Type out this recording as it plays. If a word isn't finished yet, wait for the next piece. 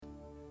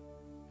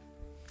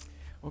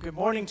Well, good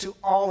morning to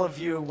all of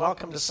you.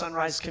 Welcome to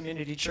Sunrise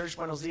Community Church.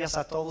 Buenos días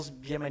a todos.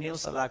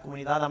 Bienvenidos a la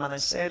Comunidad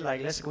Amanecer, la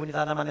Iglesia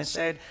Comunidad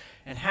Amanecer.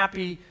 And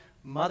happy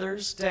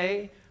Mother's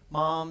Day,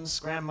 moms,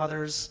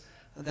 grandmothers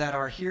that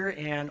are here,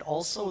 and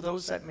also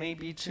those that may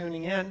be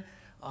tuning in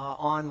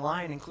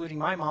online, including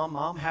my mom.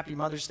 Mom, happy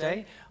Mother's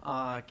Day.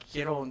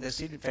 Quiero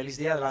decir feliz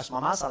día de las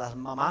mamás, a las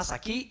mamás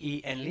aquí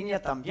y en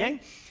línea también.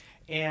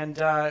 And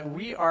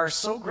we are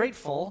so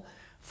grateful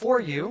for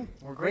you.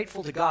 We're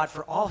grateful to God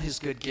for all his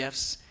good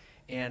gifts.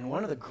 And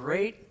one of the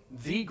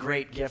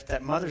great gift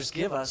that mothers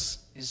give us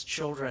is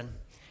children.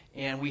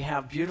 And we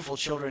have beautiful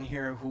children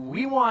here who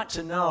we want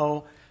to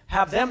know,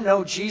 have them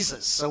know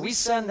Jesus. So we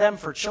send them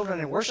for children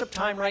in worship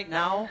time right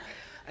now.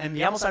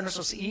 Enviamos a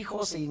nuestros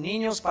hijos y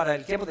niños para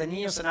el tiempo de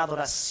niños en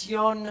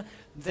adoración.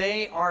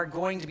 They are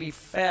going to be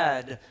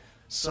fed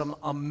some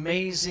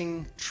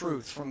amazing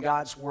truth from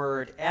God's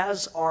Word,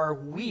 as are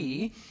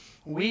we.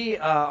 We,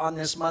 on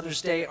this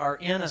Mother's Day, are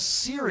in a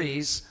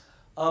series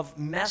of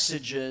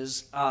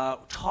messages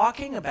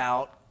talking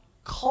about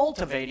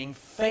cultivating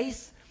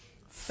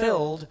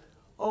faith-filled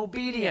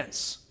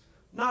obedience.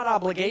 Not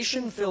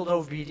obligation-filled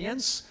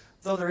obedience,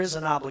 though there is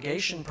an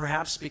obligation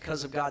perhaps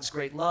because of God's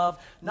great love.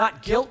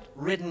 Not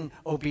guilt-ridden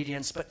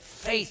obedience, but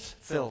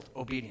faith-filled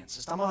obedience.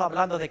 Estamos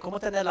hablando de cómo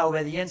tener la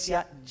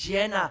obediencia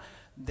llena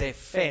de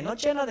fe, no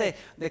llena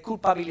de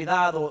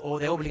culpabilidad o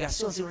de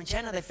obligación, sino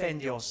llena de fe en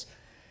Dios.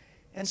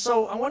 And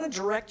so I want to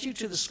direct you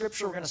to the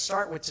scripture we're going to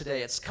start with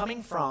today. It's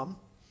coming from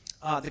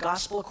the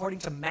Gospel according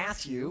to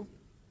Matthew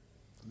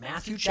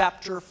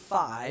chapter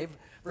 5,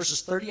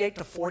 verses 38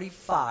 to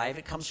 45.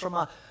 It comes from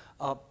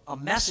a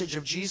message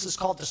of Jesus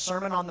called the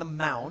Sermon on the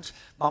Mount.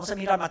 Vamos a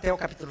mirar Mateo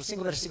capítulo 5,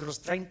 versículos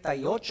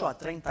 38 a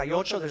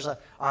 38. There's a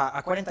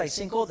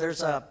 45.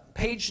 There's a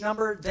page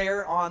number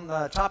there on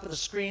the top of the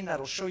screen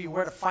that'll show you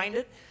where to find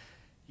it.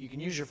 You can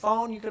use your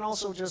phone. You can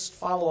also just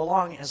follow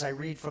along as I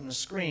read from the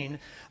screen.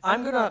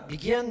 I'm going to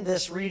begin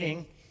this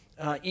reading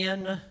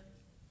in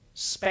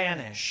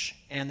Spanish,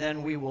 and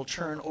then we will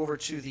turn over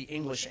to the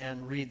English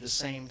and read the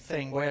same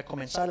thing. Voy a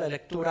comenzar la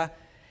lectura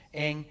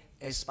en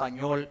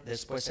español,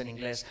 después en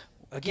inglés.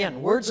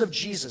 Again, words of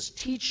Jesus,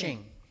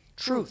 teaching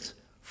truth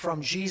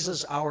from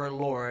Jesus our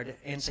Lord,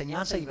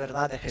 enseñanza y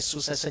verdad de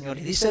Jesús el Señor.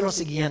 Y dice lo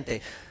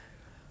siguiente,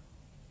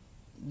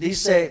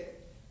 dice,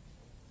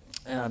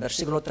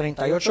 versículo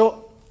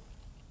 38,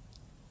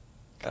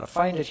 gotta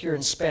find it here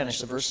in Spanish.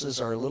 The verses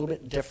are a little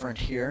bit different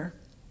here.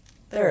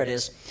 There it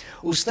is.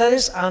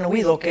 Ustedes han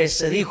oído que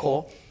se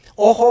dijo,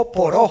 ojo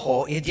por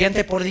ojo y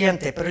diente por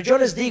diente. Pero yo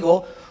les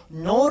digo,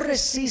 no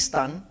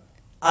resistan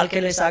al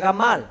que les haga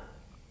mal.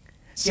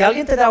 Si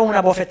alguien te da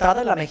una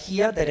bofetada en la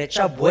mejilla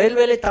derecha,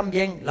 vuélvele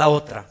también la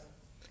otra.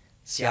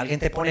 Si alguien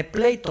te pone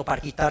pleito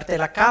para quitarte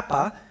la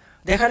capa,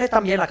 déjale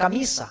también la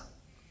camisa.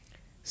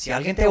 Si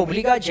alguien te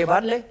obliga a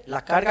llevarle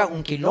la carga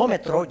 1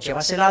 kilómetro,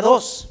 llévasela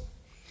 2.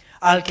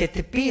 Al que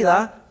te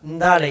pida,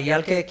 dale, y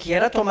al que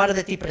quiera tomar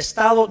de ti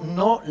prestado,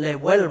 no le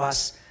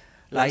vuelvas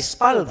la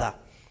espalda.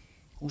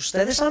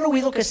 Ustedes han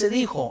oído que se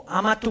dijo,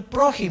 ama a tu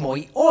prójimo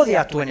y odia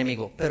a tu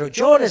enemigo. Pero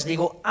yo les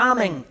digo,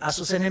 amen a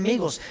sus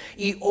enemigos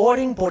y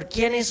oren por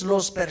quienes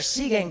los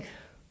persiguen,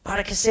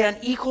 para que sean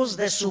hijos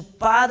de su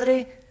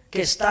Padre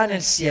que está en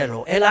el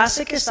cielo. Él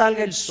hace que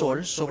salga el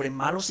sol sobre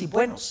malos y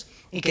buenos,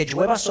 y que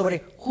llueva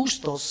sobre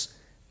justos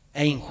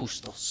e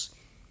injustos.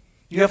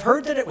 You have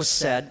heard that it was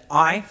said,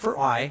 eye for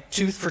eye,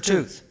 tooth for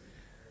tooth.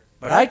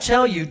 But I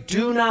tell you,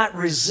 do not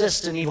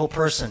resist an evil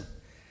person.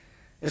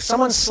 If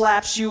someone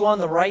slaps you on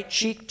the right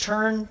cheek,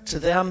 turn to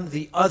them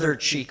the other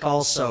cheek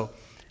also.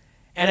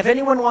 And if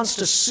anyone wants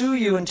to sue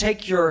you and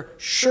take your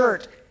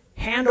shirt,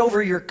 hand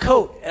over your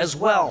coat as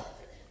well.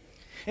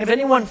 If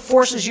anyone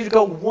forces you to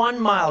go 1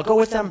 mile, go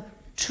with them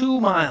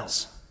 2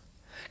 miles.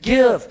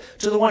 Give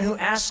to the one who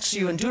asks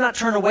you, and do not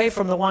turn away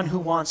from the one who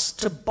wants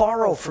to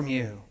borrow from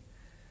you.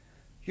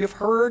 You have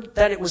heard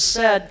that it was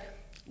said,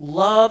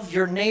 love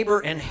your neighbor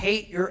and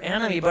hate your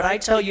enemy. But I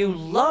tell you,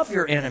 love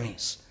your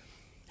enemies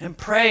and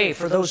pray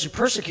for those who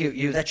persecute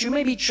you, that you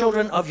may be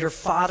children of your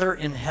Father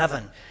in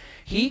heaven.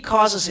 He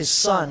causes his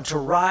sun to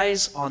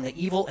rise on the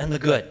evil and the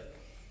good,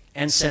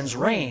 and sends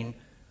rain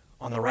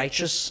on the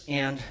righteous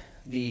and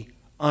the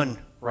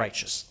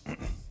unrighteous.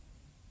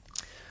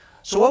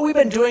 So what we've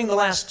been doing the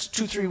last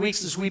 2-3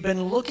 weeks is we've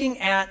been looking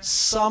at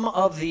some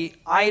of the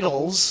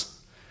idols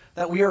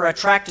that we are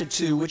attracted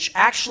to, which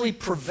actually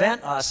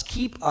prevent us,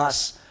 keep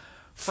us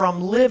from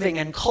living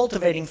and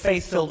cultivating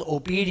faith-filled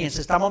obedience.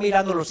 Estamos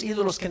mirando los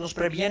ídolos que nos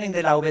previenen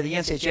de la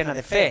obediencia llena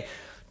de fe.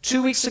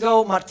 2 weeks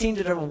ago, Martín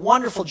did a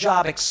wonderful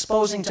job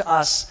exposing to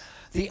us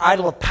the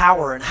idol of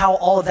power and how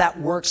all of that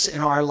works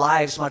in our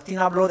lives. Martín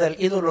habló del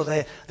ídolo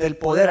del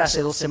poder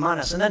hace 2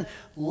 semanas. And then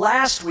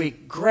last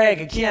week, Greg,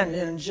 again,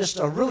 in just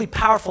a really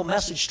powerful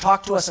message,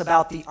 talked to us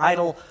about the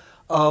idol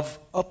of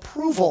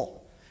approval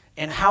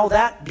and how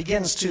that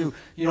begins to,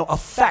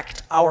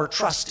 affect our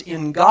trust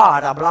in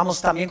God. Hablamos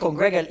también con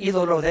Greg el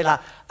ídolo de la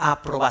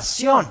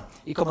aprobación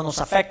y cómo nos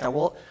afecta.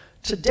 Well,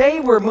 today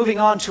we're moving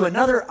on to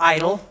another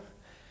idol,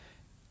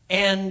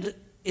 and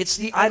it's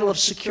the idol of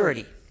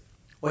security.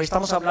 Hoy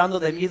estamos hablando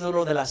del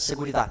ídolo de la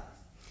seguridad.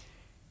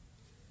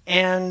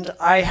 And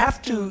I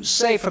have to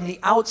say from the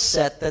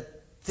outset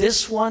that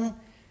this one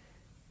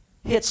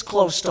hits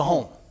close to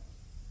home.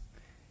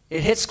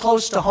 It hits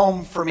close to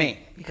home for me,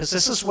 because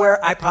this is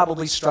where I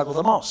probably struggle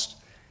the most.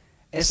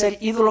 Es el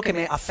ídolo que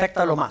me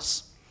afecta lo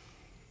más.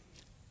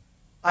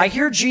 I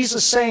hear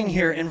Jesus saying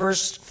here in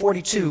verse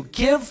 42,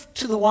 give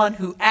to the one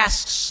who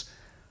asks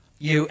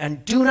you,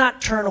 and do not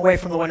turn away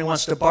from the one who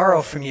wants to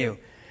borrow from you.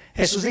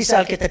 Jesús dice,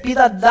 al que te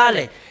pida,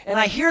 dale. And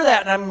I hear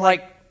that, and I'm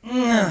like,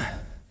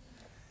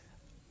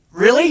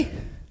 really?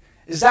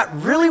 Is that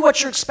really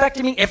what you're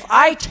expecting me? If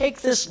I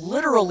take this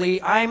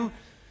literally, I'm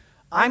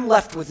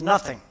left with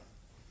nothing.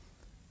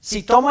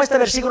 Si tomo este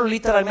versículo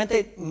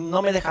literalmente,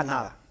 no me deja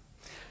nada.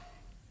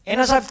 And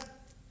as I've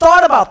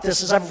thought about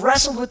this, as I've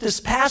wrestled with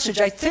this passage,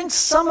 I think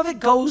some of it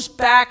goes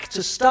back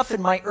to stuff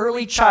in my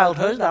early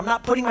childhood. I'm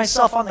not putting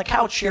myself on the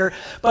couch here,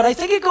 but I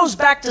think it goes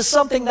back to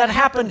something that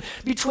happened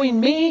between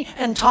me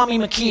and Tommy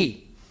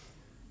McKee.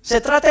 Se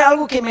trata de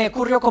algo que me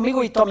ocurrió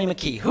conmigo y Tommy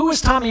McKee. Who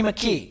is Tommy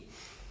McKee?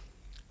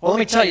 Well, let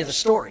me tell you the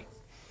story.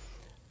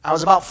 I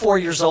was about 4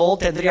 years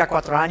old, tendría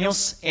 4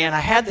 años, and I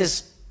had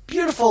this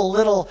beautiful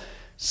little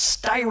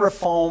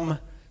styrofoam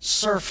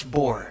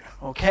surfboard.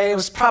 Okay, it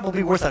was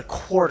probably worth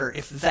 $0.25,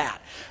 if that.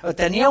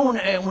 Tenía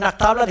una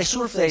tabla de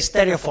surf de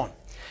styrofoam.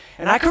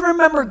 And I can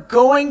remember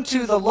going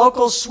to the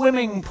local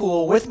swimming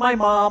pool with my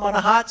mom on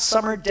a hot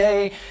summer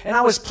day, and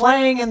I was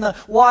playing in the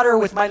water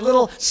with my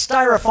little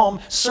styrofoam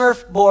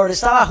surfboard.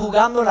 Estaba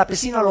jugando en la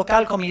piscina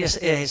local con mi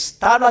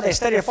tabla de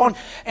styrofoam,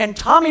 and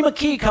Tommy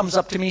McKee comes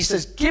up to me and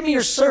says, give me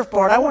your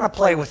surfboard, I want to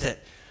play with it.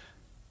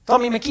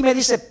 Tommy McKee me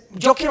dice,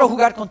 yo quiero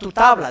jugar con tu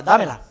tabla,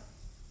 dámela.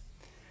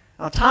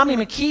 Now, Tommy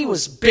McKee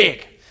was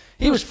big.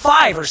 He was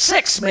 5 or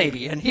 6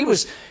 maybe, and he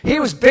was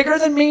bigger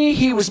than me,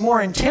 he was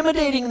more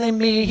intimidating than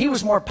me, he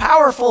was more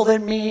powerful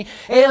than me.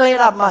 Él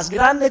era más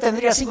grande,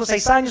 tendría 5 o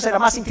 6 años, era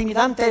más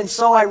intimidante, and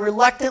so I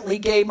reluctantly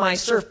gave my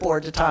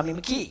surfboard to Tommy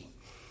McKee.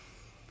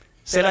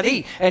 Se la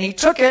di, and he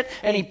took it,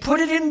 and he put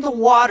it in the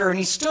water, and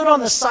he stood on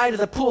the side of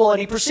the pool, and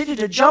he proceeded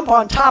to jump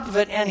on top of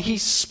it, and he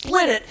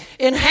split it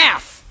in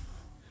half.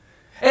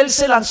 Él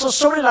se lanzó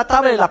sobre la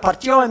tabla y la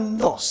partió en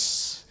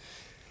dos.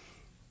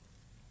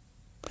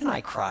 And I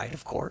cried,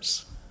 of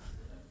course.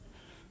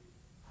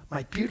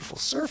 My beautiful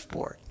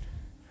surfboard.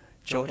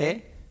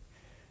 Lloré.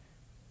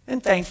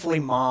 And thankfully,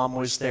 Mom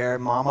was there.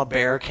 Mama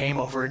Bear came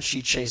over and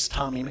she chased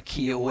Tommy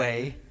McKee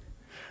away.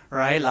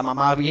 Right? La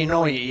mamá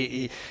vino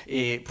y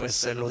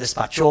pues lo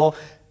despachó.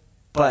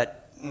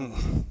 But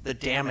the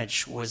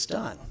damage was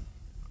done.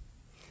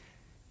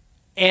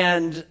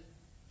 And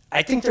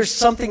I think there's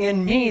something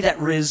in me that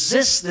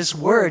resists this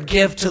word,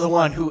 give to the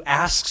one who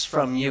asks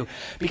from you.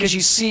 Because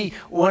you see,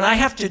 when I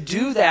have to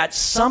do that,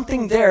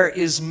 something there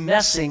is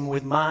messing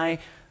with my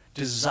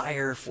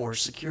desire for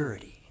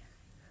security.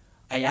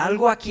 Hay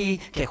algo aquí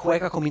que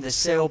juega con mi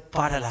deseo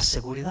para la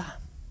seguridad.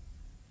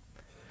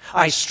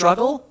 I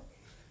struggle,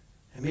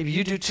 and maybe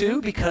you do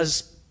too,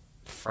 because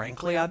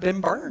frankly, I've been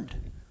burned.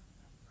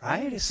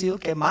 Right? He sido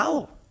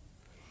quemado.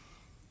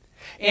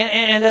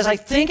 And as I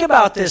think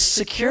about this,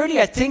 security,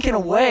 I think in a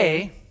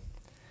way,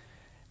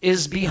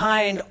 is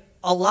behind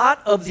a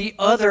lot of the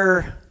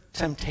other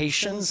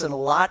temptations and a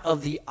lot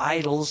of the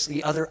idols,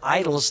 the other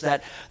idols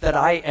that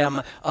I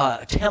am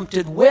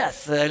tempted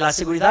with. La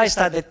seguridad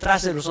está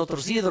detrás de los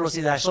otros ídolos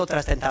y de las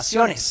otras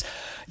tentaciones.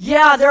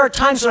 Yeah, there are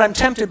times when I'm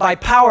tempted by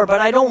power,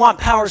 but I don't want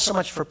power so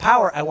much for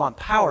power. I want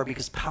power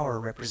because power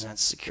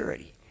represents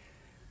security.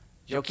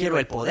 Yo quiero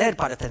el poder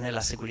para tener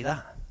la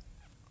seguridad.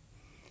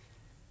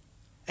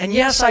 And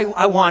yes,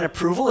 I want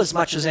approval as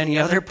much as any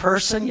other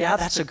person. Yeah,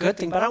 that's a good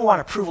thing, but I don't want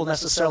approval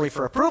necessarily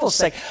for approval's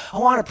sake. I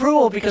want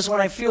approval because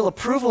when I feel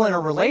approval in a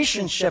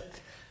relationship,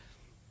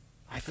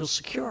 I feel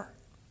secure.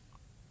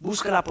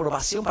 Busco la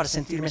aprobación para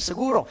sentirme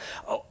seguro.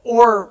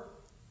 Or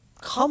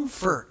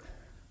comfort.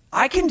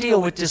 I can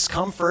deal with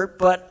discomfort,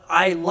 but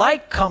I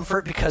like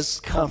comfort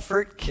because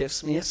comfort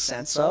gives me a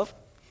sense of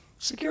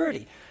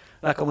security.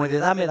 La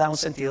comodidad me da un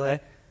sentido de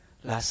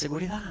la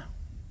seguridad.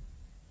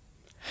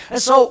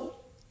 And so,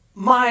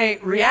 my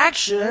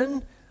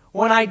reaction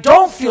when I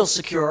don't feel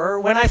secure,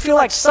 when I feel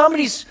like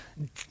somebody's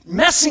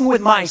messing with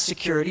my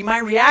security, my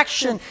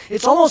reaction,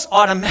 it's almost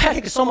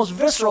automatic, it's almost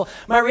visceral.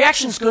 My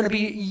reaction is going to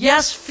be,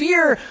 yes,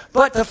 fear,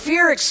 but the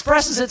fear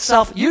expresses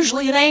itself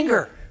usually in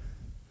anger.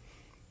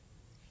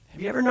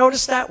 Have you ever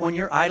noticed that when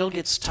your idol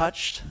gets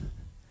touched,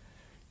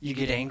 you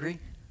get angry?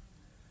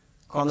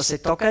 Cuando se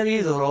toca el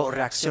ídolo,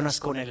 reaccionas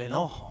con el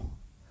enojo.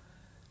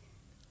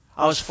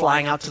 I was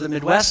flying out to the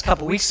Midwest a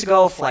couple weeks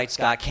ago. Flights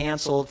got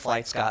canceled,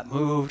 flights got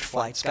moved,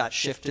 flights got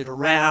shifted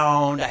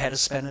around. I had to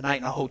spend a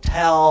night in a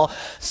hotel.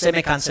 Se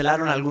me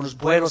cancelaron algunos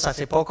vuelos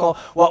hace poco.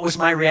 What was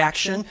my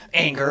reaction?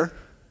 Anger.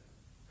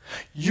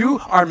 You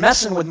are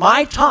messing with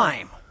my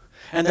time,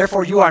 and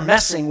therefore you are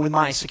messing with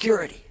my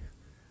security.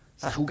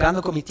 Estás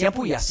jugando con mi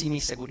tiempo y así mi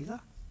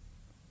seguridad.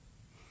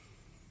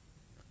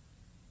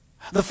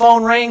 The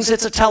phone rings,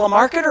 it's a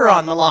telemarketer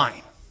on the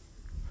line.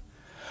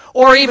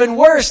 Or even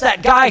worse,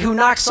 that guy who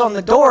knocks on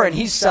the door and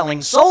he's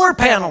selling solar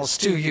panels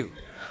to you.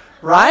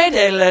 Right?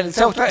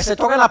 Se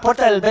toca en la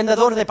puerta del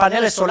vendedor de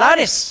paneles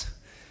solares.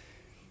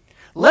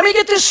 Let me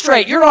get this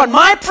straight. You're on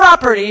my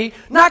property,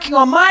 knocking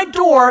on my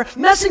door,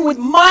 messing with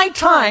my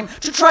time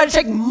to try to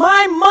take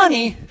my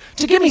money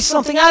to give me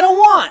something I don't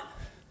want.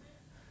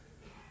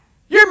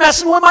 You're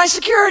messing with my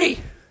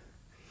security.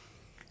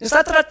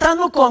 Está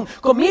tratando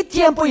con mi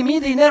tiempo y mi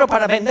dinero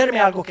para venderme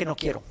algo que no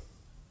quiero.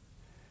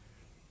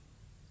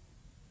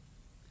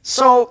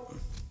 So,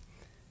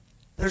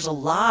 there's a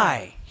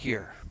lie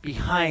here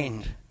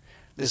behind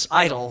this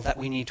idol that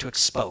we need to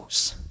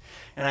expose.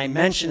 And I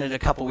mentioned it a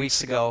couple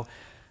weeks ago.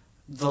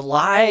 The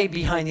lie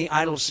behind the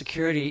idol of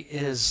security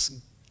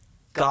is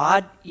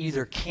God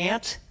either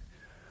can't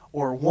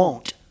or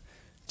won't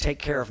take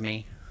care of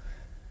me.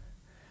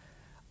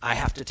 I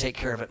have to take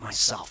care of it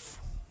myself.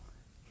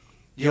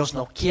 Dios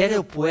no quiere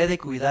o puede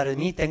cuidar de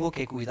mí, tengo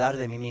que cuidar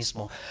de mí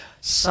mismo.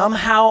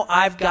 Somehow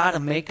I've got to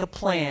make a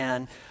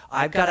plan.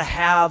 I've got to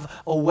have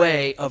a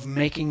way of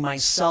making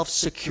myself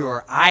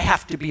secure. I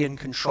have to be in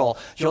control.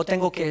 Yo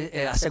tengo que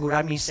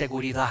asegurar mi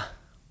seguridad.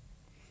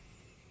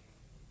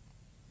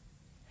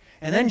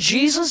 And then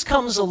Jesus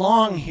comes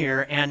along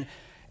here and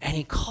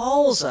he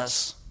calls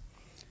us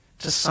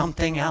to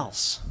something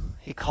else.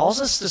 He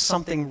calls us to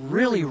something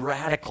really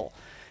radical.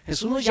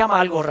 Jesús nos llama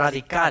algo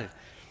radical.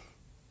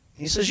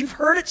 He says, you've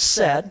heard it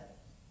said,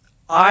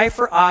 eye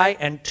for eye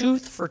and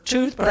tooth for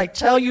tooth, but I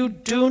tell you,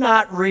 do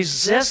not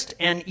resist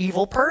an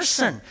evil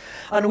person.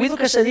 Han oído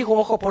que se dijo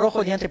ojo por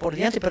ojo, diente por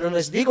diente, pero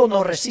les digo,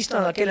 no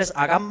resistan a que les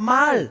hagan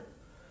mal.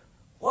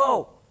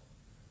 Whoa.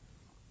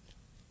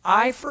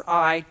 Eye for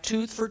eye,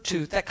 tooth for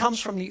tooth. That comes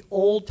from the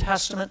Old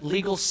Testament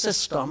legal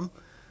system.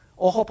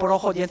 Ojo por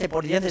ojo, diente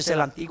por diente es el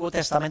Antiguo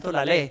Testamento,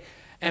 la ley.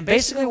 And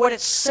basically what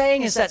it's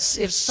saying is that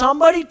if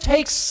somebody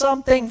takes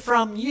something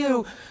from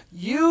you,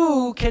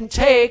 you can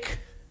take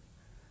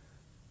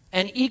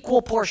an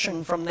equal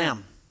portion from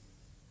them.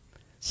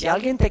 Si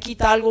alguien te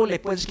quita algo, le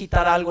puedes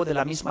quitar algo de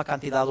la misma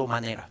cantidad o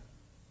manera.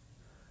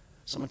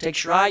 Someone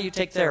takes your eye, you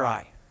take their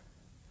eye.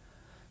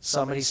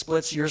 Somebody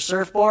splits your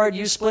surfboard,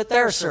 you split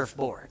their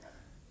surfboard.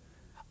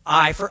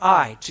 Eye for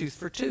eye, tooth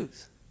for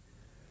tooth.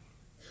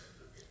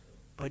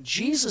 But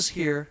Jesus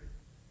here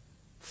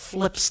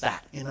flips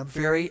that in a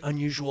very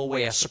unusual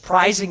way, a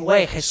surprising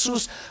way.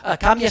 Jesús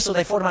cambia eso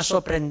de forma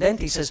sorprendente.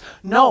 He says,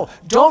 no,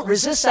 don't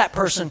resist that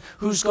person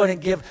who's going to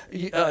give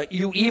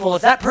you evil.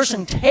 If that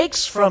person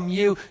takes from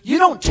you, you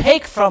don't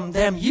take from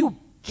them, you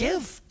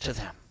give to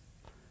them.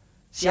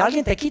 Si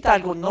alguien te quita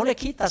algo, no le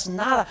quitas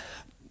nada,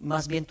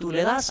 más bien tú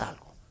le das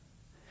algo.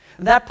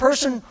 And that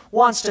person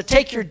wants to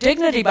take your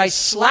dignity by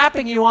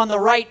slapping you on the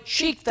right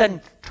cheek,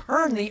 then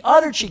turn the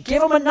other cheek.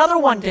 Give them another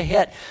one to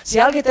hit. Si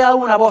alguien te da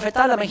una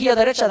bofetada en la mejilla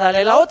derecha,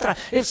 dale la otra.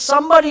 If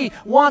somebody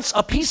wants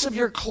a piece of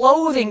your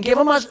clothing, give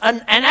them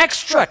an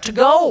extra to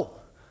go.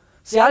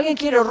 Si alguien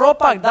quiere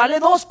ropa, dale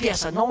dos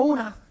piezas, no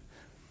una.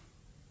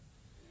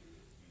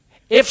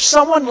 If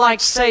someone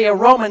like, say, a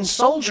Roman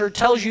soldier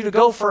tells you to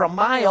go for a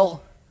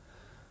mile,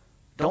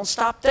 don't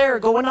stop there,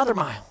 go another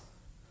mile.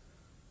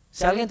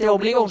 Si alguien te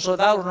obliga a un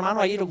soldado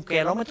romano a ir 1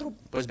 kilómetro,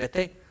 pues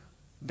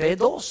ve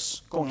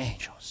 2 con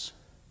ellos.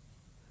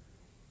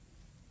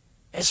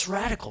 It's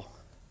radical.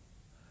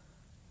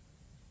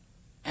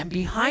 And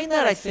behind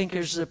that, I think,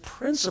 is the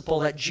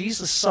principle that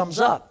Jesus sums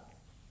up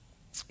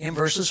in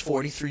verses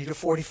 43 to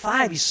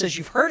 45. He says,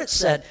 you've heard it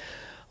said,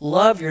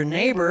 love your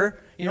neighbor.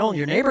 You know,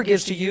 your neighbor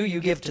gives to you, you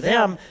give to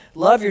them.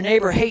 Love your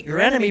neighbor, hate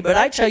your enemy. But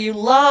I tell you,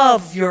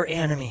 love your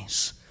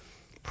enemies.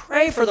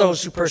 Pray for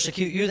those who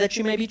persecute you, that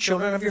you may be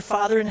children of your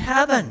Father in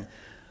heaven.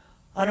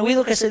 Han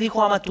oído que se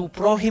dijo, ama a tu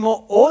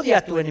prójimo, odia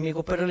a tu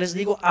enemigo, pero les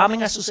digo,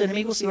 amen a sus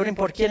enemigos y oren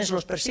por quienes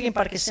los persiguen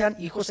para que sean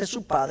hijos de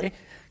su Padre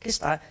que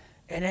está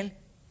en el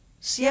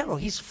cielo.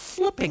 He's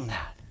flipping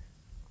that.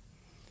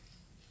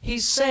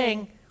 He's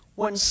saying,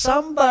 when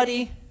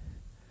somebody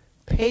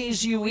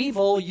pays you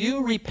evil,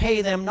 you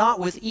repay them not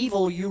with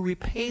evil, you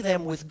repay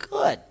them with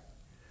good.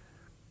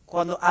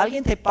 Cuando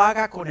alguien te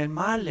paga con el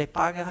mal, le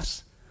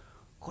pagas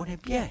con el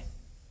bien.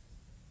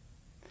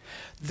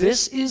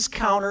 This is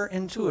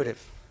counterintuitive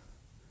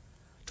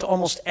to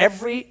almost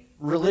every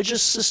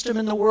religious system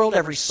in the world,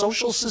 every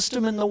social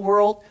system in the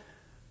world.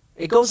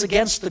 It goes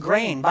against the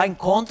grain, va en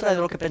contra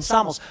de lo que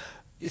pensamos.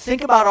 You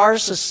think about our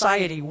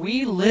society.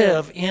 We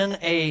live in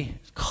a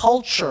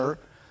culture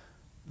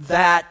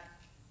that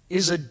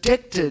is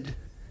addicted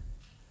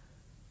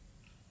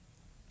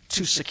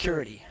to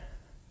security.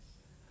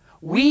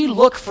 We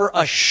look for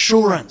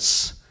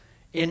assurance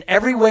in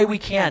every way we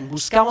can.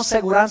 Buscamos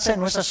seguridad en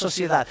nuestra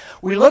sociedad.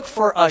 We look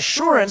for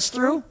assurance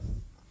through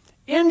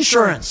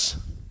insurance.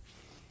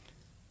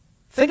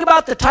 Think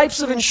about the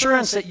types of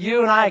insurance that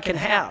you and I can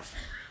have.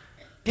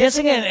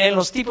 Piensen en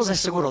los tipos de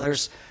seguro.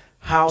 There's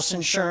house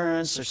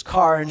insurance, there's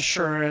car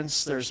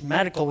insurance, there's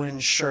medical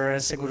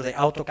insurance, seguro de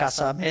auto,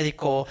 casa,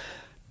 médico,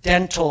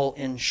 dental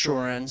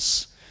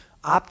insurance,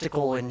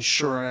 optical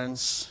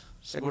insurance,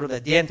 seguro de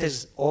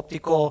dientes,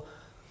 óptico.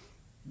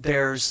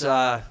 There's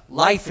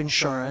life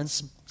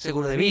insurance,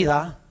 seguro de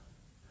vida.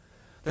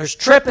 There's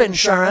trip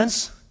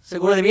insurance,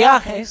 seguro de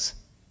viajes.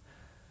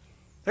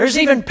 There's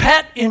even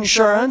pet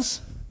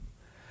insurance.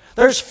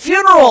 There's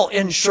funeral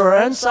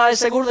insurance,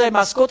 seguro de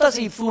mascotas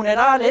y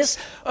funerales.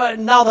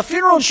 Now, the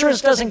funeral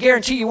insurance doesn't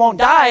guarantee you won't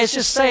die. It's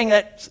just saying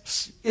that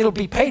it'll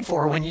be paid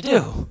for when you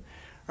do,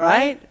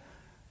 right?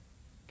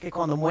 Que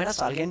cuando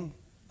mueras, alguien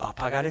va a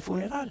pagar el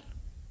funeral.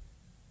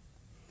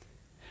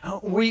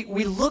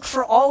 We look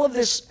for all of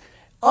this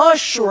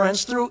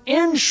assurance through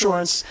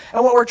insurance,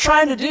 and what we're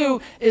trying to do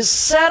is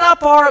set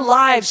up our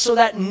lives so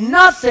that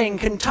nothing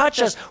can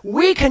touch us.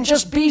 We can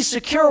just be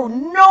secure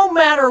no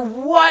matter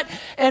what.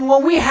 And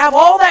when we have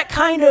all that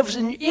kind of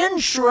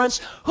insurance,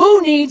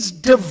 who needs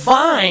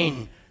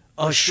divine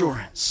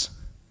assurance?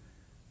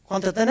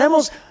 Cuando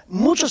tenemos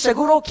mucho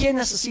seguro, ¿quién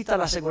necesita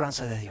la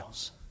aseguranza de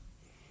Dios?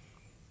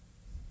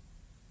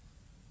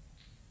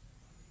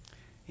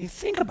 You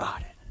think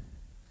about it.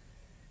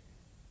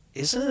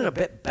 Isn't it a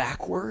bit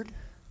backward?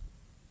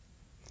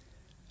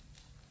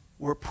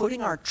 We're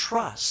putting our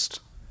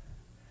trust,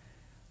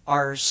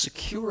 our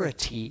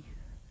security,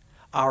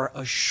 our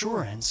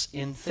assurance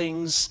in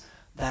things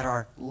that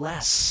are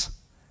less,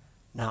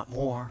 not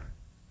more.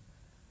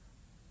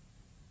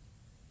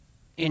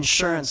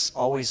 Insurance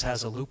always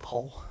has a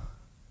loophole.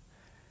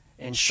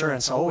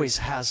 Insurance always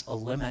has a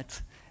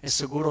limit. El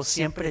seguro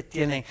siempre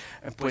tiene,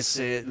 pues,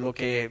 lo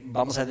que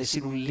vamos a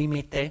decir un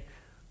límite.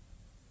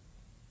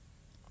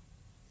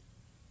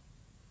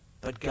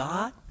 But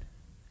God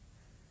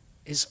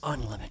is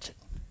unlimited,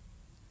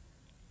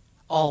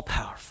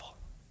 all-powerful,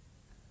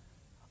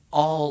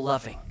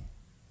 all-loving.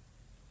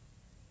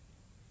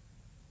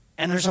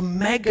 And there's a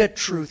mega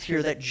truth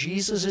here that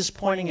Jesus is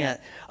pointing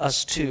at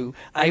us to.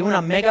 Hay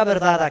una mega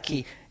verdad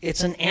aquí.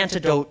 It's an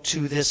antidote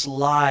to this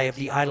lie of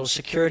the idol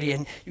security.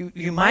 And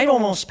you might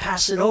almost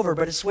pass it over,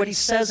 but it's what he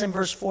says in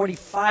verse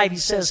 45. He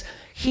says,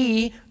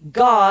 He,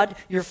 God,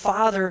 your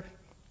Father,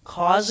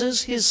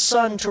 causes his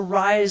sun to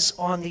rise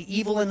on the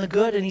evil and the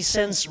good, and he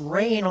sends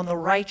rain on the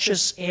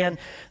righteous and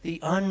the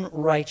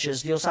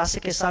unrighteous. Dios hace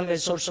que salga el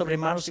sol sobre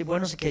malos y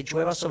buenos y que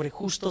llueva sobre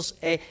justos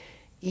e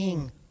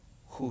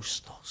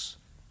injustos.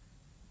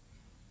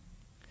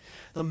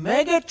 The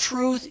mega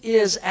truth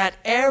is at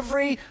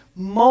every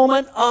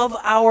moment of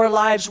our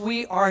lives,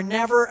 we are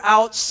never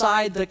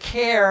outside the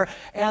care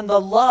and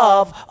the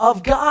love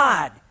of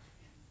God.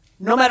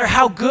 No matter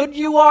how good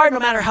you are, no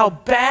matter how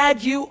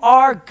bad you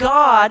are,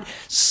 God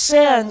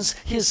sends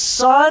His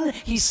Son.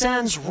 He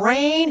sends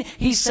rain.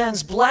 He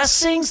sends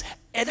blessings.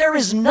 And there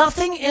is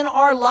nothing in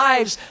our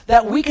lives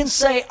that we can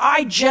say,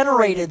 I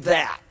generated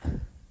that.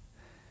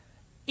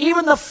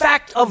 Even the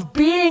fact of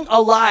being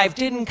alive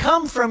didn't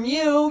come from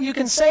you. You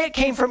can say it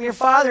came from your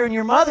father and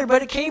your mother,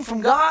 but it came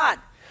from God.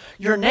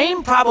 Your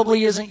name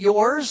probably isn't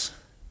yours.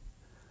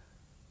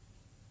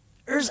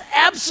 There's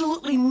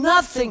absolutely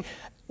nothing.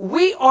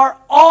 We are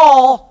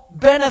all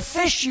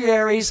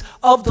beneficiaries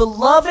of the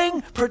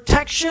loving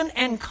protection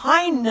and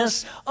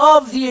kindness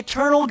of the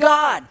eternal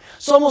God.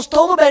 Somos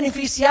todos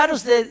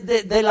beneficiarios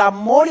del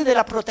amor y de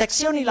la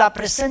protección y la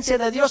presencia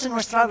de Dios en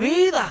nuestra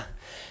vida,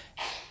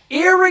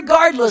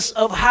 irregardless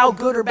of how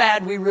good or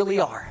bad we really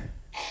are.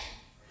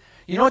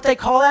 You know what they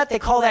call that? They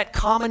call that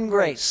common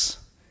grace.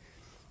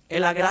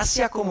 La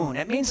gracia común.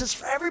 It means it's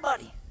for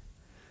everybody.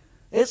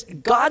 It's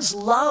God's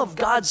love,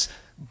 God's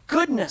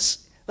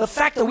goodness. The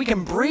fact that we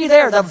can breathe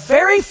air, the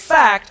very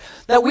fact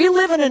that we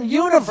live in a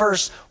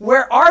universe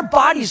where our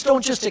bodies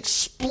don't just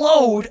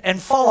explode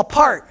and fall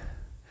apart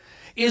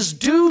is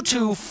due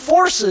to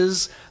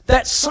forces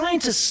that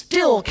scientists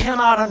still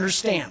cannot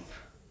understand.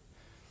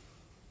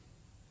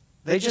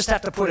 They just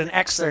have to put an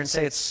X there and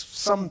say it's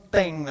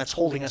something that's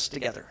holding us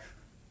together.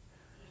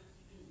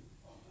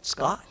 It's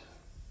God.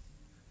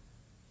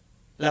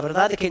 La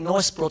verdad de que no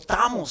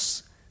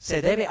explotamos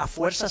se debe a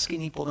fuerzas que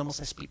ni podemos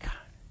explicar.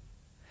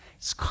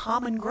 It's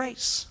common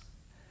grace.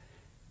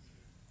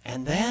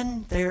 And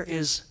then there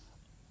is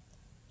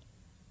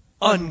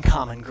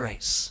uncommon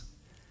grace.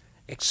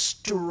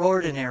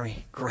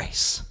 Extraordinary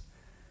grace.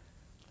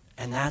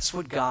 And that's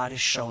what God has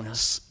shown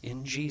us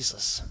in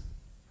Jesus.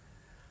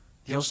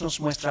 Dios nos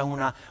muestra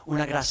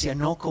una gracia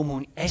no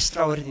común,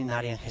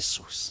 extraordinaria en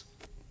Jesús.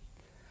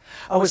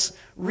 I was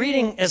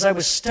reading, as I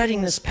was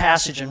studying this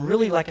passage, and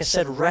really, like I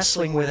said,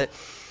 wrestling with it,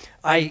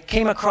 I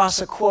came across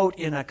a quote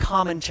in a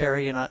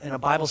commentary in a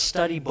Bible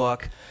study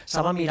book.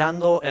 Estaba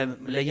mirando,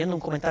 leyendo un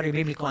comentario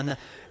bíblico,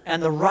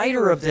 and the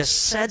writer of this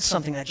said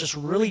something that just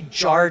really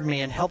jarred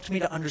me and helped me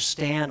to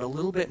understand a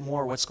little bit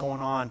more what's going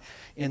on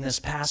in this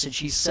passage.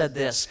 He said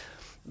this: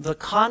 the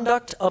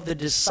conduct of the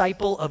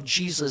disciple of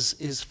Jesus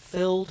is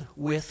filled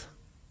with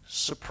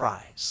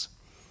surprise.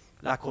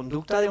 La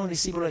conducta de un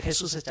discípulo de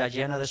Jesús está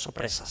llena de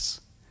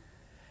sorpresas.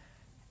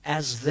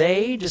 As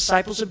they,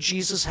 disciples of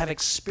Jesus, have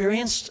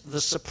experienced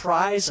the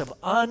surprise of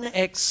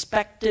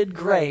unexpected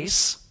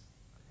grace,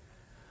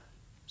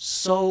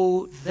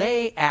 so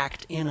they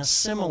act in a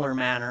similar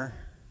manner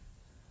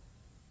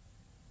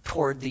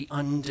toward the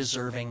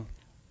undeserving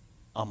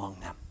among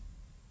them.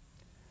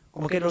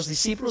 Como que los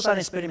discípulos han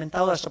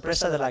experimentado la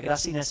sorpresa de la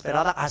gracia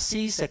inesperada,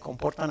 así se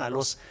comportan a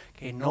los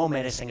que no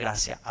merecen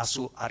gracia a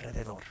su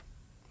alrededor.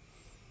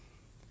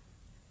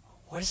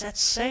 What is that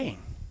saying?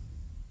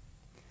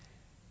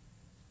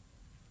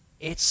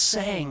 It's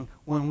saying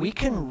when we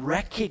can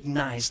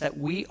recognize that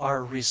we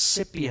are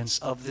recipients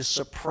of the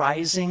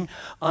surprising,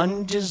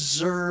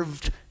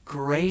 undeserved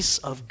grace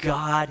of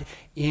God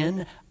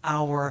in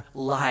our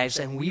lives,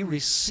 and we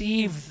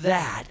receive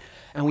that,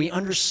 and we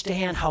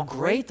understand how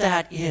great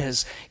that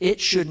is, it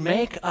should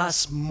make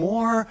us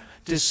more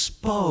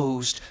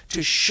disposed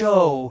to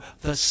show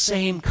the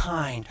same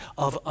kind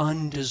of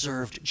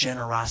undeserved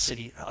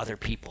generosity to other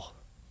people.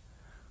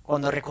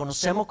 Cuando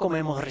reconocemos cómo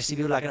hemos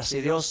recibido la gracia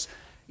de Dios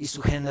y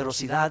su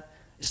generosidad,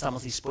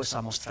 estamos dispuestos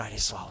a mostrar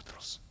eso a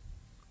otros.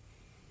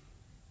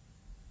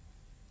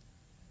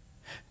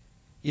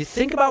 You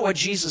think about what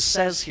Jesus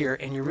says here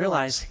and you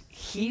realize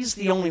he's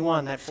the only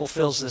one that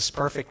fulfills this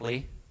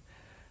perfectly.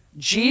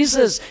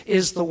 Jesus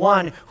is the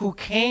one who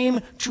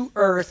came to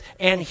earth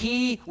and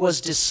he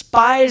was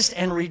despised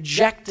and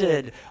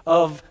rejected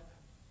of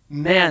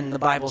men, the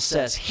Bible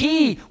says.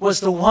 He was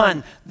the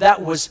one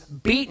that was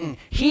beaten.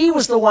 He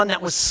was the one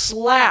that was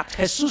slapped.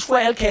 Jesús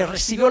fue el que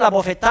recibió la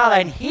bofetada,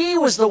 and he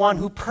was the one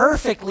who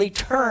perfectly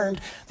turned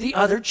the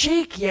other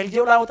cheek. Y él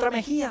dio la otra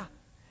mejilla.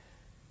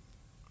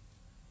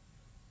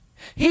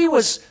 He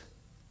was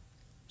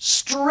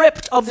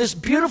stripped of this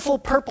beautiful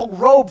purple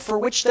robe for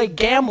which they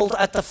gambled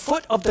at the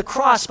foot of the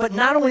cross. But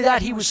not only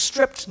that, he was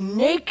stripped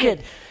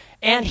naked,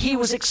 and he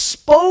was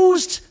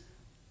exposed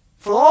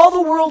for all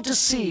the world to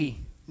see,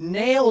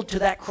 nailed to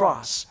that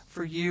cross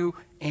for you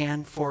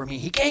and for me.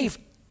 He gave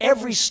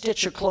every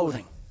stitch of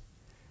clothing.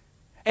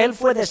 Él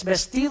fue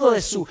desvestido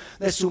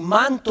de su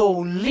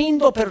manto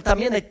lindo, pero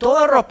también de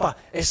toda ropa,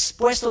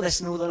 expuesto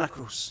desnudo en la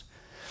cruz.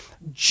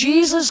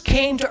 Jesus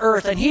came to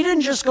earth, and he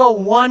didn't just go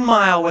 1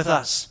 mile with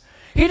us.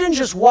 He didn't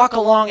just walk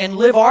along and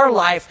live our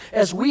life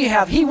as we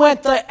have. He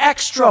went the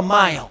extra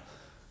mile.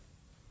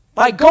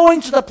 By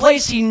going to the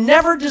place he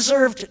never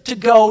deserved to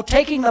go,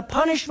 taking the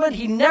punishment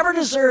he never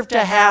deserved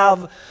to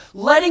have,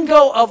 letting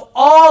go of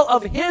all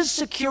of his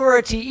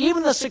security,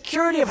 even the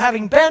security of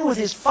having been with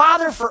his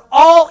Father for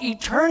all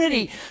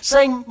eternity,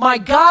 saying, my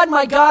God,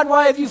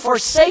 why have you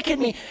forsaken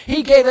me?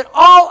 He gave it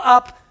all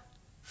up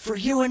for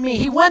you and me.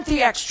 He went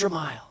the extra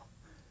mile.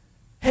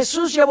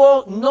 Jesús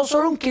llevó no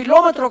solo 1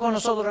 kilómetro con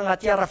nosotros en la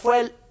tierra,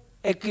 fue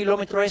el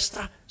kilómetro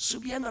extra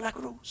subiendo a la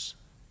cruz.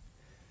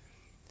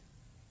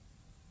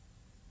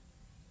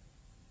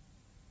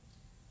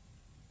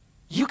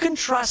 You can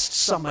trust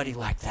somebody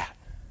like that.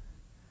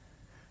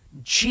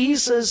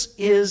 Jesus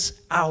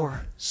is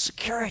our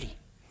security.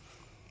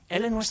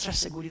 Él es nuestra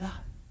seguridad.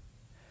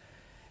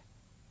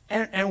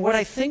 And what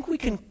I think we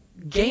can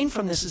gain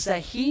from this is that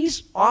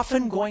he's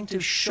often going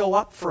to show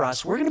up for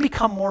us. We're going to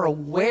become more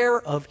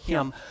aware of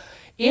him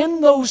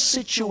in those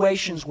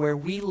situations where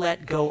we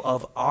let go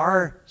of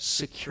our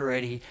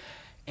security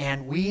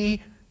and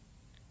we,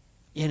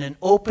 in an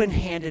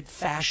open-handed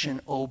fashion,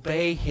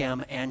 obey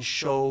him and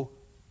show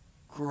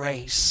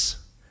grace,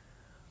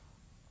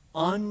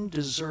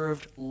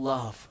 undeserved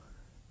love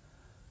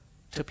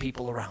to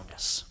people around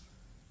us.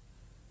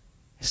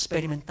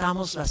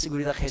 Experimentamos la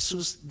seguridad de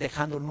Jesús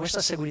dejando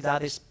nuestras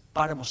seguridades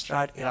para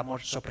mostrar el amor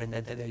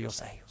sorprendente de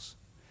Dios a ellos.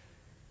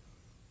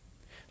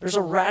 There's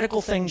a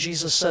radical thing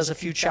Jesus says a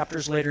few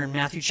chapters later in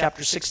Matthew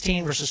chapter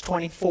 16, verses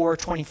 24,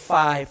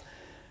 25,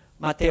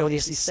 Mateo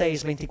 16,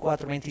 24,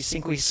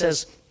 25. He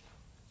says,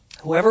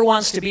 whoever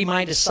wants to be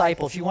my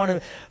disciple, if you want to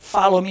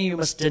follow me, you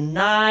must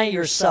deny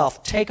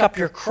yourself, take up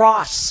your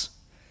cross,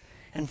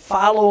 and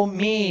follow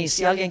me.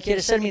 Si alguien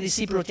quiere ser mi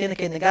discípulo, tiene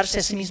que negarse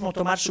a sí mismo,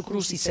 tomar su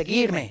cruz y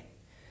seguirme.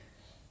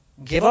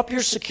 Give up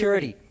your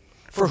security.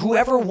 For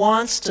whoever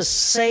wants to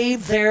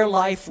save their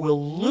life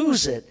will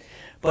lose it,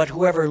 but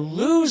whoever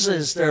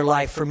loses their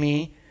life for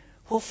me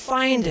will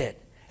find it.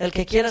 El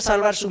que quiera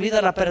salvar su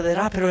vida la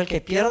perderá, pero el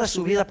que pierda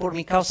su vida por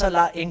mi causa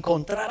la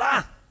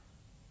encontrará.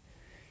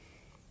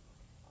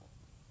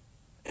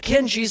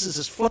 Again, Jesus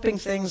is flipping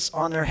things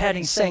on their head.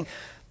 He's saying,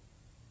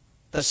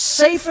 the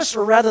safest,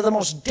 or rather the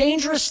most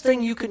dangerous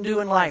thing you can do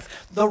in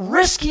life, the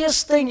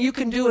riskiest thing you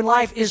can do in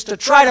life is to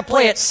try to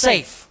play it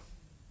safe.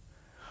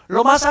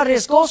 Lo más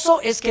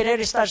arriesgoso es querer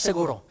estar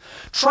seguro.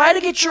 Try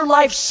to get your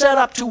life set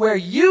up to where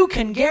you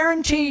can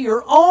guarantee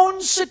your own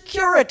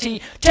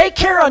security. Take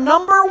care of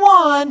number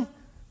one.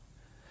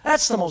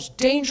 That's the most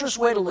dangerous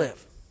way to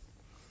live.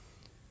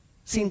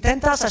 Si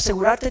intentas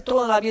asegurarte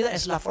toda la vida,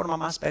 es la forma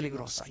más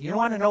peligrosa. You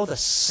want to know the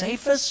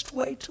safest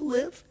way to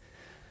live?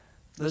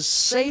 The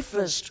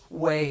safest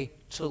way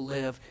to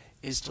live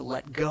is to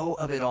let go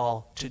of it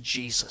all to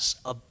Jesus.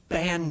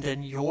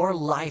 Abandon your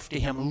life to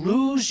him.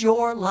 Lose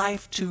your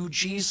life to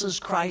Jesus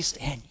Christ,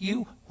 and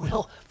you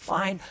will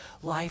find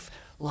life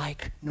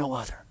like no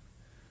other.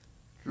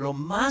 Lo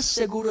más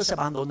seguro es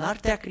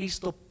abandonarte a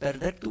Cristo,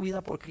 perder tu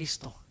vida por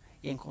Cristo,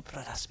 y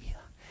encontrarás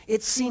vida.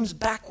 It seems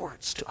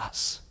backwards to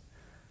us.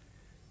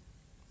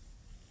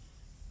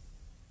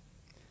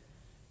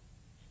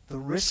 The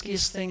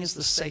riskiest thing is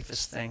the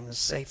safest thing. The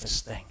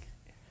safest thing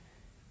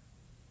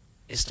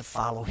is to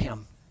follow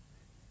him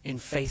in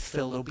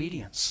faith-filled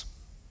obedience.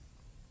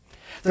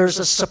 There's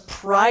a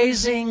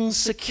surprising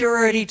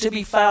security to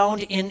be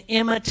found in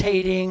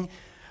imitating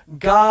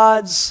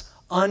God's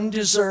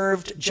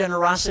undeserved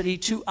generosity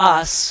to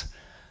us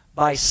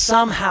by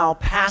somehow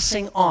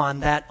passing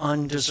on that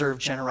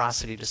undeserved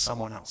generosity to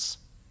someone else.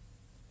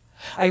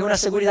 Hay una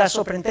seguridad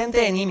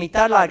sorprendente en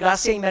imitar la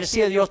gracia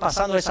inmerecida de Dios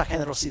pasando esa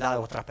generosidad a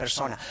otra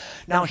persona.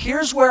 Now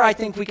here's where I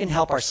think we can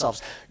help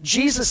ourselves.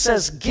 Jesus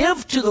says,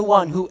 give to the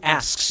one who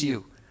asks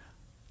you.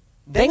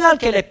 Den al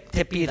que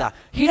te pida.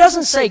 He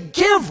doesn't say,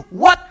 give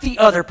what the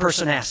other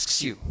person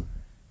asks you.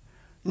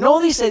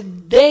 No dice,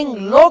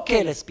 den lo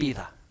que les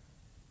pida.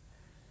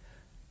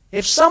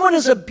 If someone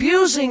is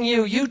abusing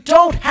you, you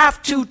don't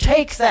have to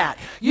take that.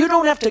 You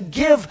don't have to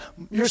give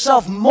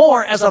yourself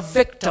more as a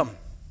victim.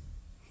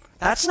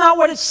 That's not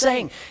what it's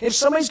saying. If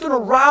somebody's going to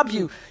rob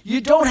you,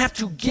 you don't have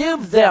to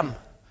give them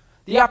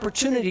the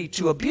opportunity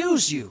to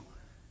abuse you.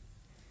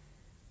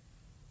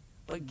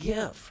 But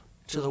give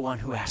to the one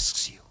who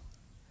asks you.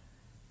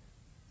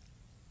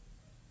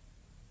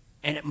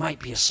 And it might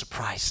be a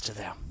surprise to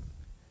them.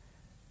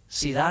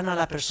 Si dan a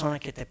la persona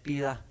que te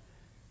pida,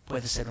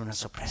 puede ser una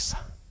sorpresa.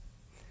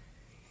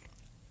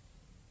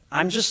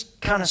 I'm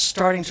just kind of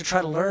starting to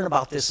try to learn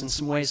about this in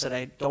some ways that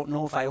I don't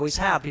know if I always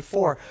have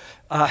before.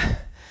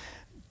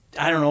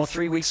 I don't know,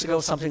 3 weeks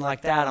ago, something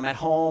like that. I'm at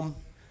home,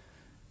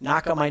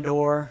 knock on my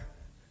door.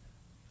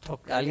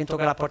 Alguien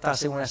toca la puerta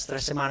hace unas 3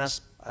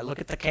 semanas. I look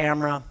at the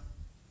camera.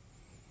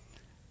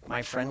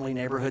 My friendly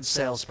neighborhood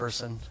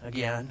salesperson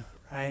again,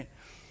 right?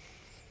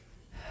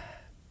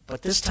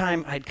 But this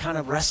time I'd kind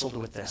of wrestled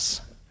with this.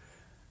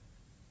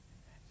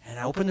 And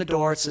I open the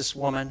door, it's this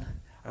woman,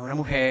 una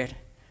mujer,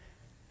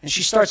 and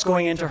she starts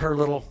going into her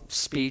little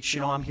speech.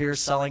 You know, I'm here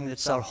selling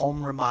this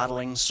home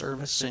remodeling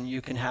service, and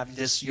you can have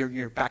this,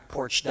 your back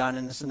porch done,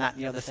 and this and that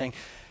and the other thing.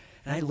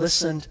 And I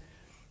listened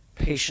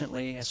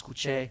patiently,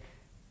 escuché,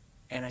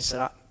 and I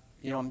said,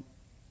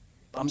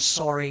 I'm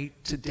sorry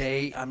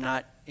today, I'm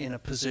not in a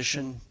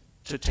position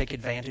to take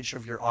advantage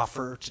of your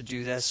offer to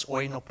do this.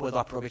 Hoy no puedo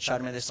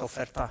aprovecharme de esta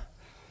oferta.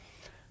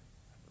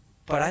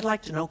 But I'd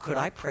like to know, could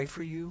I pray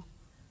for you?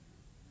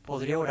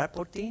 ¿Podría orar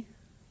por ti?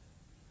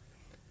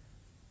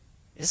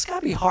 It's got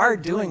to be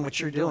hard doing what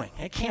you're doing.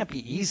 It can't be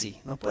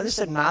easy. No puede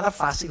ser nada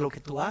fácil lo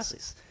que tú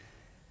haces.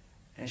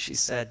 And she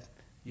said,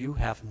 you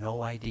have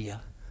no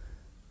idea.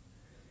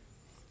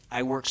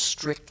 I work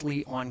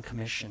strictly on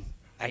commission.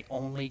 I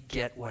only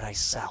get what I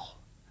sell.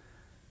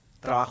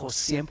 Trabajo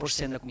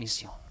 100% de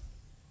comisión.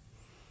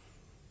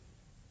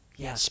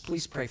 Yes,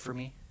 please pray for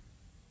me.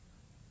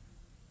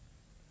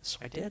 So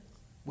I did.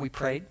 We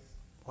prayed,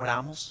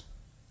 oramos.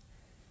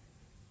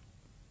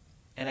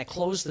 And I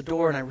closed the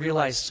door and I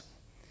realized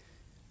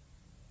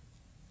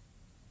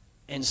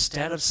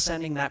instead of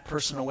sending that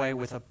person away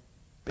with a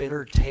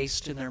bitter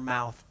taste in their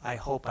mouth, I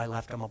hope I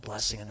left them a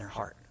blessing in their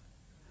heart.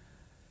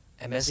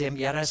 En vez de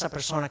enviar a esa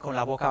persona con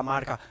la boca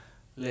amarga,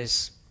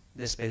 les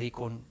despedí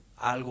con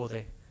algo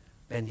de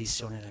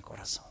bendición en el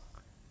corazón.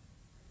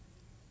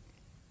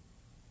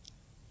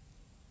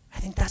 I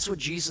think that's what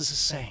Jesus is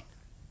saying.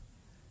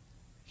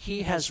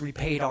 He has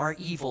repaid our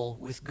evil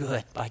with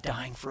good by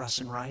dying for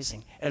us and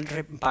rising. Él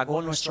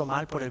pagó nuestro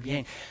mal por el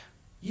bien.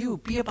 You,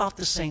 be about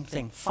the same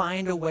thing.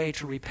 Find a way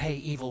to repay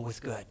evil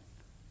with good.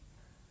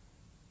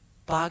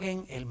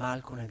 Paguen el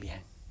mal con el bien.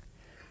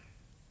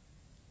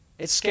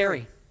 It's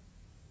scary.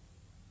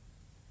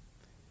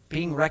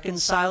 Being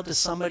reconciled to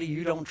somebody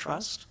you don't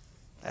trust,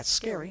 that's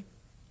scary.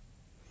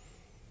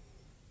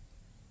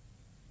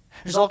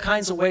 There's all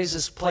kinds of ways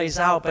this plays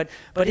out,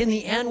 but in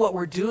the end what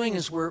we're doing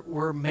is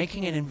we're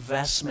making an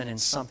investment in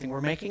something.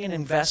 We're making an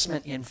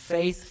investment in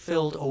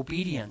faith-filled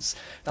obedience.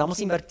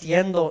 Estamos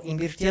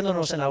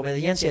invirtiéndonos en la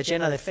obediencia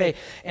llena de fe.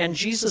 And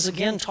Jesus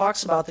again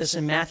talks about this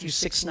in Matthew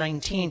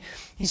 6:19.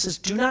 He says,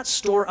 do not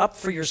store up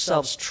for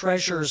yourselves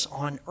treasures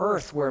on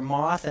earth where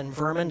moth and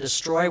vermin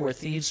destroy, where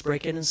thieves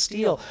break in and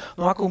steal.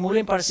 No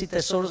acumulen para sí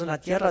tesoros en la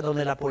tierra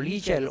donde la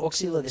polilla, el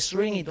óxido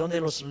destruyen y donde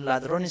los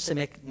ladrones se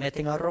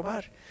meten a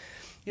robar.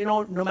 You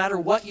know, no matter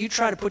what you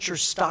try to put your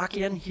stock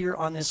in here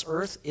on this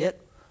earth,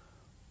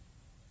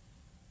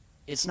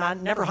 it's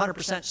never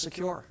 100%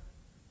 secure.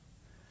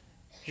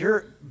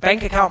 Your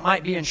bank account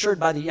might be insured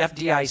by the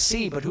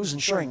FDIC, but who's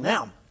insuring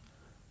them?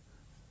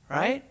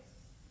 Right?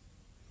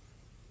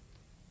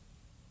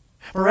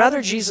 But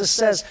rather, Jesus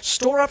says,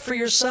 store up for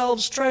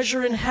yourselves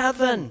treasure in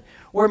heaven,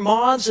 where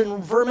moths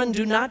and vermin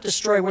do not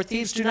destroy, where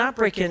thieves do not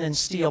break in and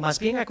steal. Más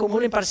bien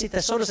acumulen para sí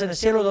tesoros en el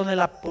cielo, donde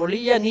la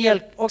polilla ni el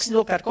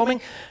óxido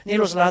carcomen, ni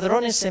los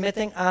ladrones se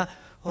meten a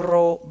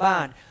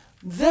robar.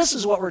 This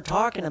is what we're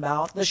talking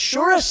about. The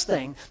surest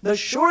thing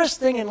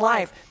in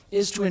life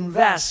is to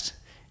invest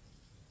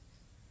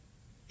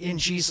in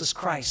Jesus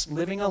Christ,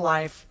 living a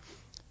life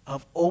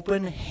of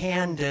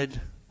open-handed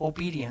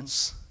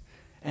obedience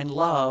and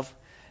love,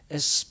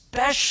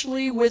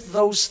 especially with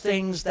those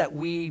things that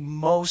we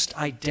most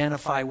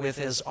identify with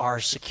as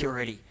our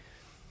security.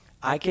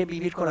 Hay que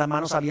vivir con las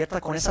manos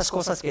abiertas con esas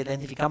cosas que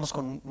identificamos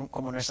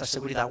como nuestra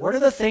seguridad. What are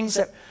the things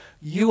that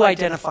you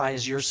identify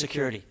as your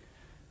security?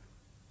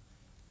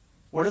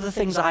 What are the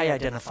things I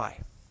identify?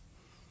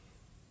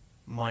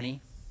 Money,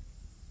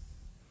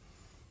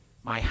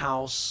 my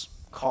house,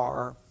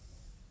 car,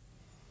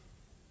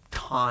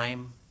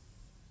 time,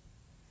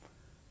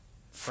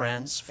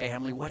 friends,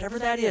 family, whatever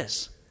that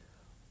is.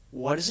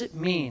 What does it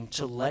mean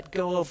to let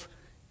go of,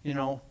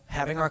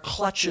 having our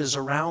clutches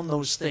around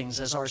those things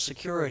as our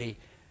security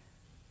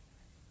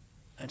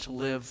and to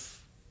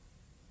live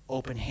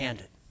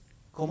open-handed?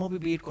 ¿Cómo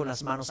vivir con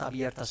las manos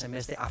abiertas en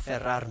vez de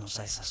aferrarnos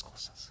a esas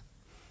cosas?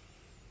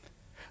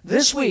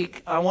 This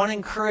week, I want to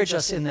encourage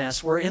us in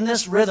this. We're in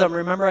this rhythm.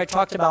 Remember, I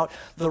talked about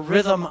the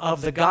rhythm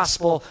of the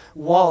gospel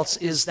waltz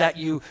is that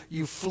you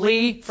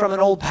flee from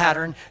an old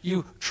pattern,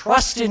 you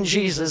trust in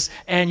Jesus,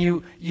 and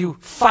you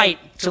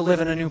fight to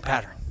live in a new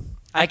pattern.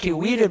 Hay que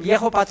huir del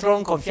viejo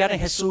patrón, confiar en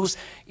Jesús,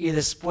 y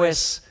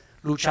después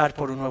luchar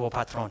por un nuevo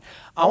patrón.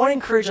 I want to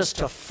encourage us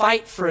to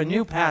fight for a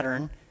new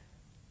pattern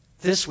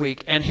this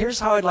week, and here's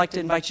how I'd like to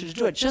invite you to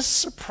do it. Just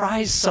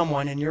surprise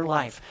someone in your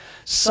life,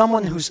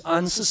 someone who's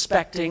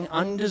unsuspecting,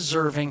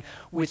 undeserving,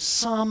 with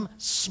some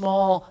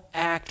small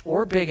act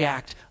or big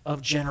act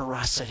of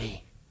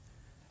generosity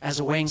as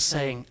a way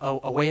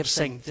of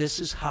saying, this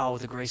is how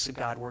the grace of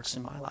God works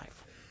in my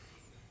life.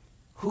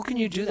 Who can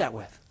you do that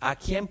with? ¿A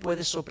quién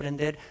puedes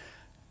sorprender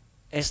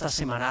esta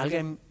semana?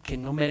 Alguien que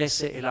no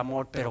merece el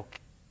amor, pero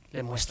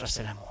le muestras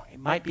el amor. It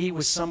might be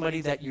with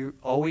somebody that you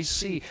always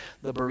see,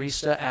 the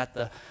barista at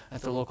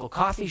the local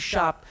coffee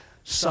shop,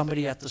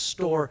 somebody at the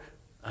store,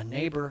 a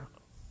neighbor,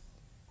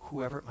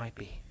 whoever it might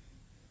be.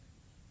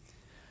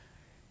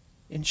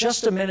 In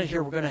just a minute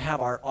here, we're going to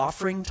have our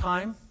offering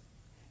time,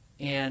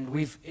 and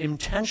we've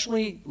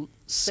intentionally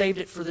saved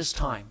it for this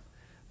time.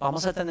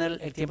 Vamos a tener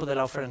el tiempo de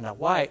la ofrenda.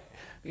 Why?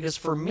 Because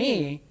for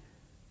me,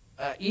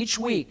 each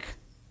week,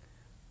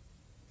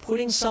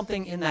 putting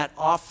something in that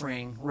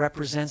offering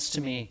represents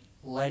to me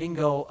letting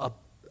go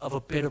of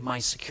a bit of my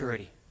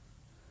security.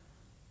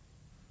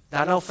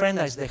 Dar la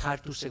ofrenda es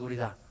dejar tu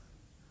seguridad.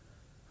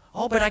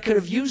 Oh, but I could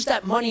have used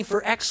that money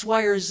for X,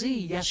 Y, or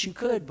Z. Yes, you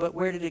could, but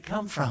where did it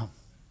come from?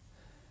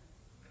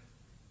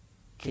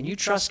 Can you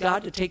trust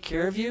God to take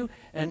care of you?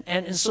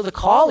 And so the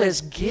call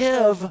is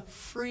give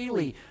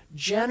freely,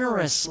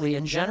 generously.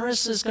 And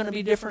generous is going to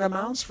be different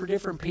amounts for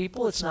different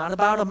people. It's not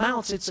about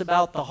amounts, it's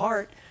about the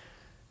heart.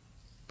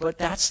 But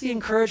that's the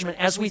encouragement.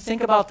 As we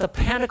think about the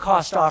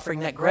Pentecost offering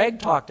that Greg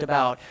talked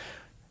about,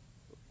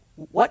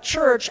 what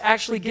church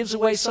actually gives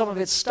away some of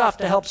its stuff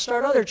to help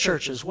start other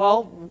churches?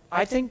 Well,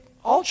 I think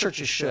all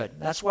churches should.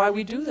 That's why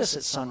we do this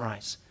at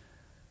Sunrise.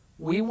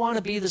 We want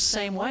to be the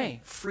same way,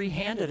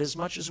 free-handed as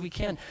much as we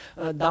can.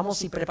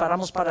 Damos y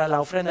preparamos para la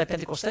ofrenda de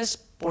Pentecostés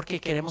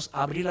porque queremos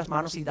abrir las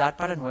manos y dar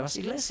para nuevas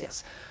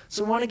iglesias.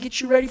 So we want to get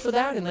you ready for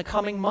that in the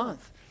coming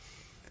month.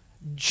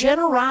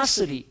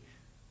 Generosity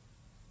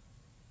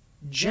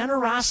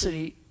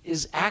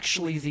is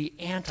actually the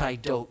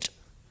antidote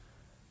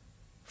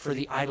for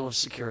the idol of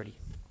security.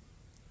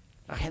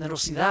 La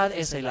generosidad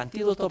es el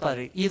antídoto para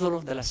el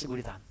ídolo de la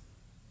seguridad.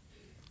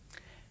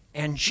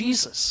 And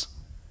Jesus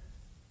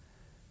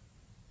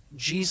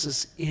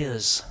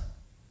is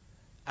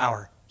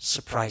our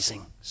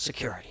surprising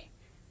security.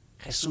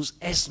 Jesús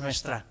es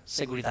nuestra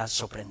seguridad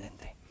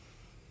sorprendente.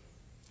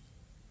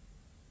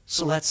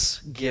 So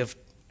let's give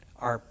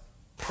our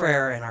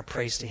prayer and our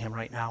praise to Him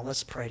right now.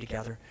 Let's pray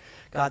together.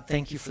 God,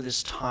 thank you for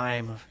this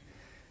time of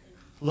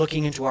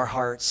looking into our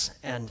hearts,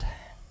 and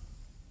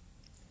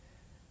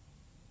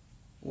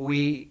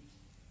we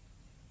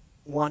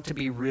want to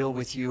be real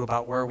with you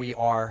about where we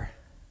are.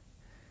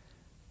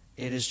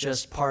 It is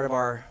just part of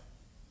our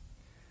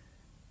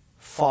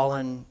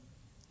fallen,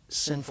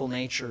 sinful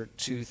nature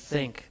to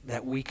think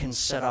that we can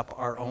set up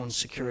our own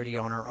security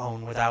on our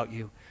own without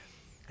you.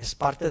 Es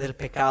parte del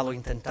pecado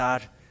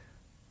intentar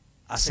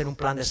hacer un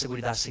plan de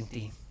seguridad sin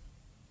ti.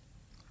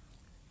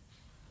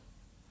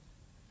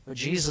 But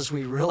Jesus,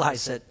 we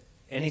realize that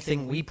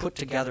anything we put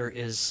together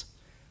is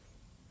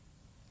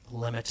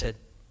limited.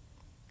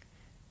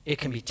 It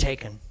can be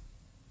taken.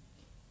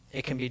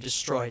 It can be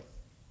destroyed.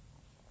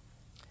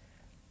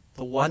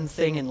 The one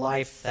thing in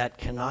life that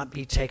cannot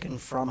be taken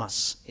from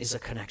us is a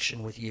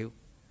connection with you.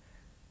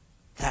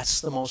 That's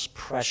the most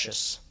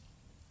precious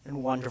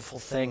and wonderful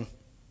thing.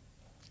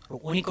 Lo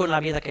único en la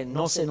vida que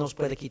no se nos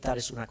puede quitar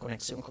es una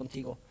conexión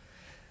contigo.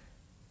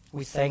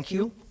 We thank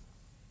you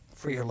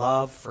for your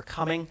love, for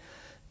coming,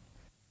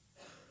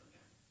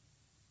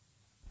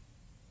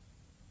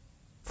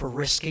 for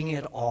risking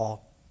it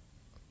all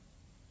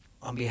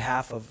on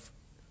behalf of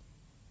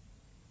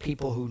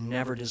people who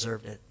never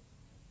deserved it.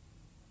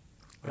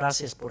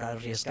 Gracias por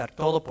arriesgar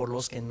todo por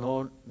los que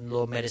no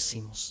lo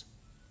merecimos.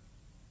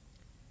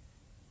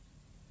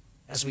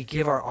 As we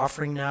give our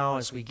offering now,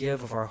 as we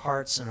give of our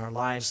hearts and our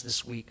lives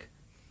this week,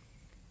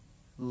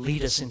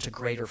 lead us into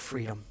greater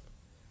freedom.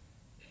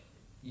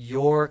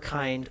 Your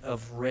kind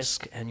of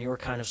risk and your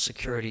kind of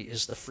security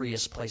is the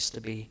freest place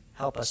to be.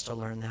 Help us to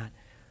learn that.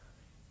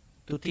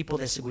 tu tipo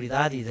de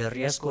seguridad y de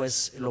riesgo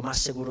es lo más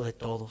seguro de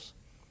todos.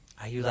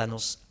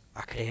 Ayúdanos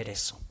a creer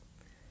eso.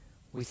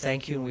 We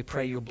thank you and we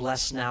pray you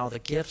bless now the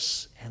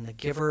gifts and the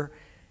giver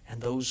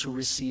and those who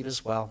receive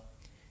as well.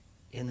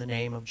 In the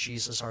name of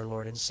Jesus, our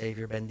Lord and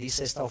Savior. Bendice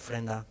esta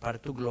ofrenda para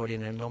tu gloria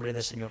en el nombre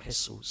del Señor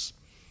Jesús.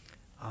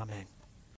 Amén.